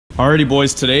Alrighty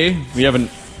boys, today we have an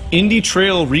Indy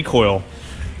Trail Recoil.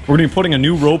 We're going to be putting a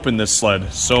new rope in this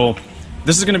sled. So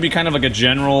this is going to be kind of like a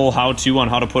general how-to on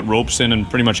how to put ropes in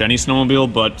pretty much any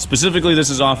snowmobile, but specifically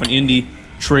this is off an Indy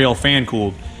Trail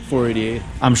fan-cooled 488.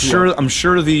 I'm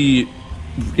sure the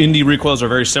Indy recoils are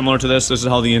very similar to this. This is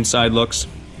how the inside looks.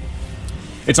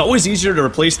 It's always easier to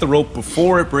replace the rope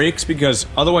before it breaks because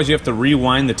otherwise you have to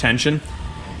rewind the tension.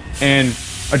 And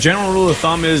a general rule of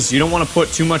thumb is you don't want to put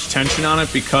too much tension on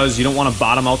it because you don't want to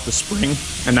bottom out the spring,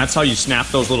 and that's how you snap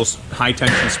those little high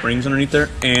tension springs underneath there.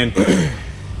 And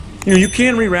you know, you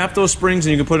can rewrap those springs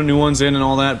and you can put new ones in and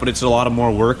all that, but it's a lot of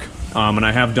more work. And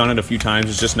I have done it a few times.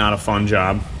 It's just not a fun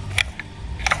job.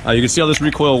 You can see how this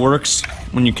recoil works.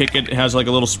 When you kick it, it has like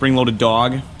a little spring-loaded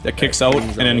dog that kicks out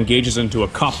and then engages into a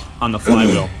cup on the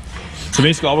flywheel. So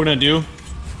basically all we're gonna do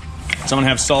is I'm gonna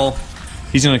have Saul,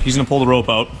 he's gonna pull the rope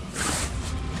out.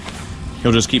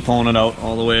 He'll just keep pulling it out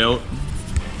all the way out.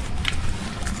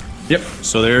 Yep,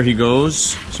 so there he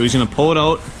goes. So he's gonna pull it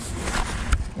out,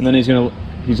 and then he's gonna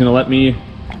let me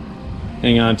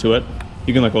hang on to it.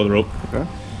 You can let go of the rope. Okay.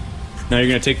 Now you're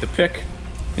gonna take the pick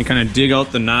and kind of dig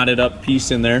out the knotted up piece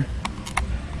in there.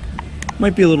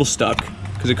 Might be a little stuck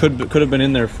because it could have been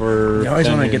in there for. You always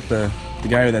want to get the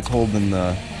guy that's holding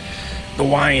the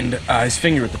wind his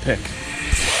finger with the pick.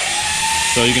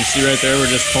 So you can see right there, we're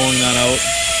just pulling that out.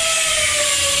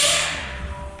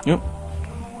 Yep,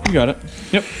 you got it.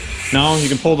 Yep. Now you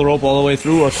can pull the rope all the way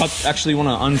through, or cut. Actually, you want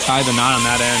to untie the knot on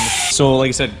that end. So, like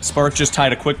I said, Spark just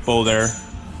tied a quick bow there.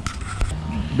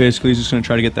 Basically, he's just going to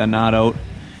try to get that knot out,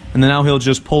 and then now he'll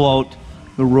just pull out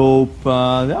the rope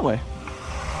that way.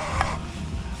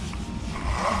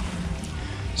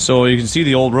 So you can see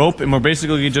the old rope, and we're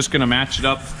basically just going to match it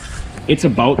up. It's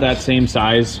about that same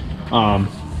size. The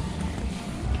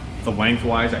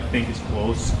length-wise, I think is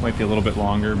close. Might be a little bit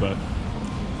longer, but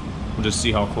we'll just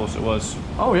see how close it was.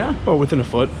 Oh yeah, oh, within a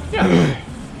foot. Yeah.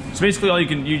 So basically, all you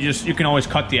can always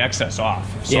cut the excess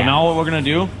off. So now what we're gonna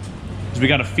do is we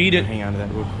gotta feed it. Hang on to that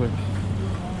real quick.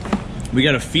 We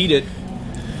gotta feed it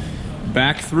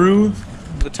back through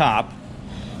the top,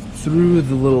 through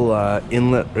the little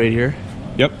inlet right here.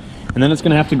 Yep. And then it's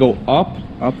gonna have to go up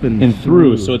and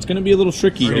through. So it's gonna be a little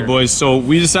tricky, sure. Boys. So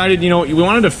we decided, you know, we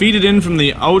wanted to feed it in from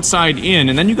the outside in,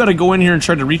 and then you gotta go in here and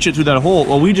try to reach it through that hole.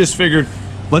 Well, we just figured,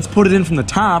 let's put it in from the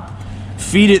top,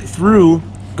 feed it through,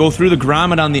 go through the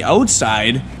grommet on the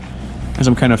outside, as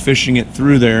I'm kind of fishing it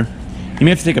through there. You may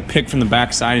have to take a pick from the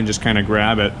back side and just kind of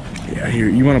grab it. Yeah, here,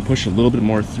 you want to push a little bit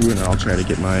more through, and I'll try to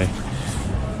get my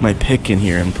pick in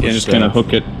here and push. Yeah, just kind of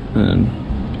hook it. And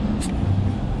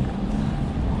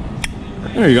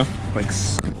there you go. Like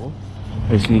so.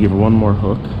 I just need to give her one more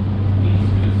hook.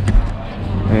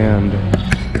 And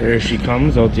there she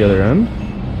comes out the other end.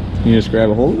 You just grab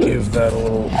a hold of it. Give that a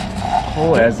little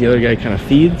pull as the other guy kind of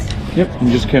feeds. Yep,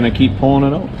 and just kind of keep pulling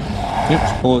it out. Yep,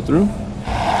 just pull it through.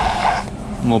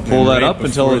 And we'll pull that up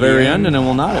until the very end, and then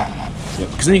we'll knot it. Yep.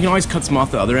 Because then you can always cut some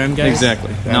off the other end, guys.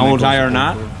 Exactly. Now we'll tie our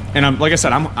knot. And like I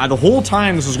said, the whole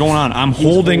time this was going on, I'm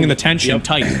holding the tension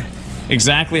tight.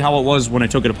 Exactly how it was when I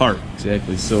took it apart.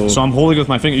 Exactly. So I'm holding it with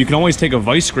my finger. You can always take a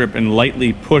vice grip and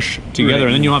lightly push together,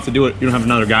 and then you don't have to do it. You don't have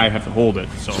another guy have to hold it.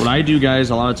 So what I do, guys,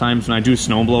 a lot of times when I do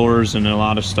snow blowers and a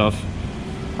lot of stuff,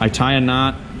 I tie a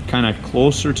knot kind of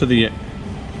closer to the.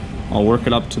 I'll work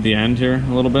it up to the end here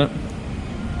a little bit,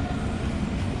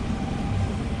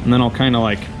 and then I'll kind of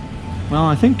like. Well,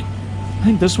 I think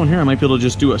this one here I might be able to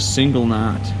just do a single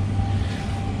knot.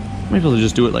 I might be able to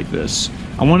just do it like this.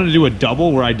 I wanted to do a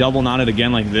double where I double knot it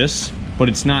again like this, but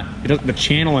it's not. The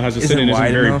channel it has to sit in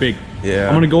isn't very big. Yeah.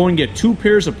 I'm gonna go and get 2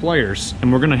 pairs of pliers,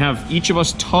 and we're gonna have each of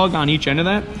us tug on each end of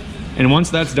that. And once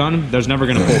that's done, there's never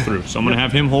gonna pull through. So I'm gonna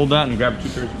have him hold that and grab 2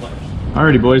 pairs of pliers.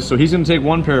 Alrighty, boys. So he's gonna take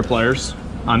 1 pair of pliers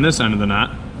on this end of the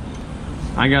knot.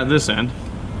 I got this end.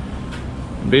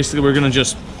 And basically, we're gonna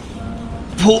just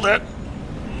pull that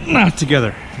knot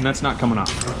together, and that's not coming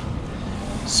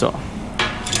off. So.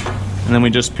 And then we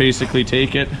just basically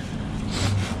take it.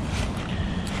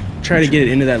 Try to get it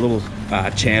into that little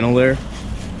channel there.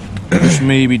 Which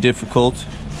may be difficult.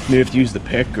 Maybe have to use the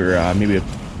pick, or maybe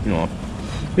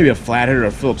a flathead or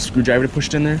a Phillips screwdriver to push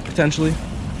it in there potentially.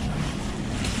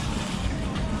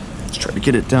 Let's try to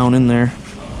get it down in there.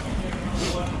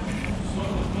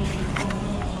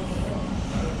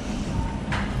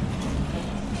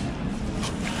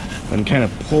 And kind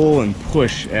of pull and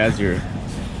push as you're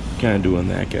kind of doing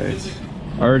that, guys.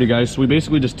 Alrighty, guys, so we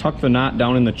basically just tucked the knot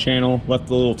down in the channel, left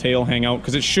the little tail hang out,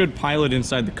 because it should pilot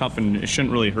inside the cup and it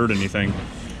shouldn't really hurt anything.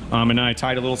 And then I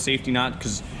tied a little safety knot,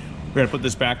 because We're gonna put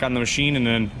this back on the machine, and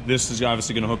then this is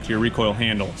obviously gonna hook to your recoil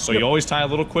handle. So you always tie a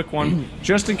little quick one,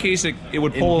 just in case it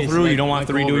would pull through. You don't want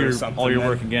to redo all your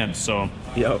work again. So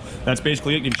that's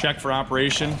basically it. You can check for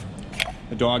operation.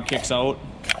 The dog kicks out.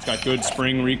 It's got good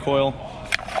spring recoil.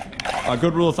 A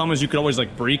good rule of thumb is you could always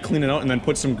like brake clean it out and then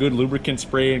put some good lubricant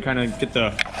spray and kind of get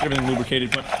everything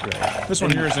lubricated. But this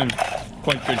one here is in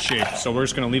quite good shape. So we're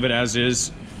just gonna leave it as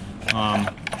is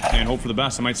and hope for the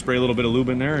best. I might spray a little bit of lube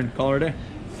in there and call it a day.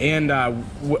 And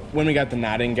when we got the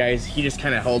knot in, guys, he just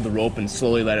kind of held the rope and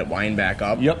slowly let it wind back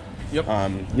up. Yep. You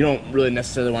don't really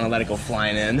necessarily want to let it go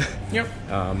flying in. Yep.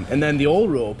 And then the old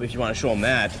rope, if you want to show them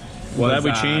that. Well, that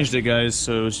we changed it, guys,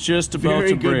 so it's just about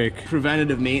to break.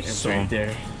 Preventative maintenance right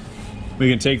there. We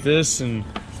can take this and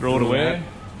throw it away.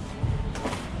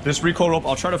 This recoil rope,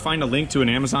 I'll try to find a link to an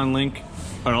Amazon link.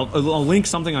 Or I'll link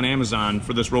something on Amazon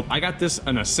for this rope. I got this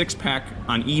in a 6-pack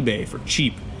on eBay for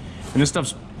cheap. And this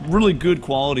stuff's really good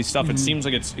quality stuff. It seems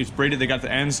like it's braided. They got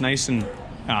the ends nice and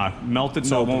melted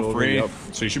so it won't fray.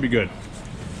 So you should be good.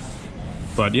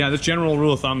 But yeah, this general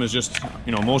rule of thumb is just,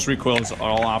 most recoils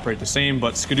all operate the same,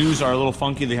 but Skidoos are a little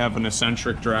funky. They have an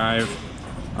eccentric drive.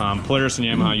 Polaris and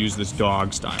Yamaha use this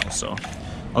dog style. So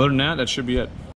other than that, that should be it.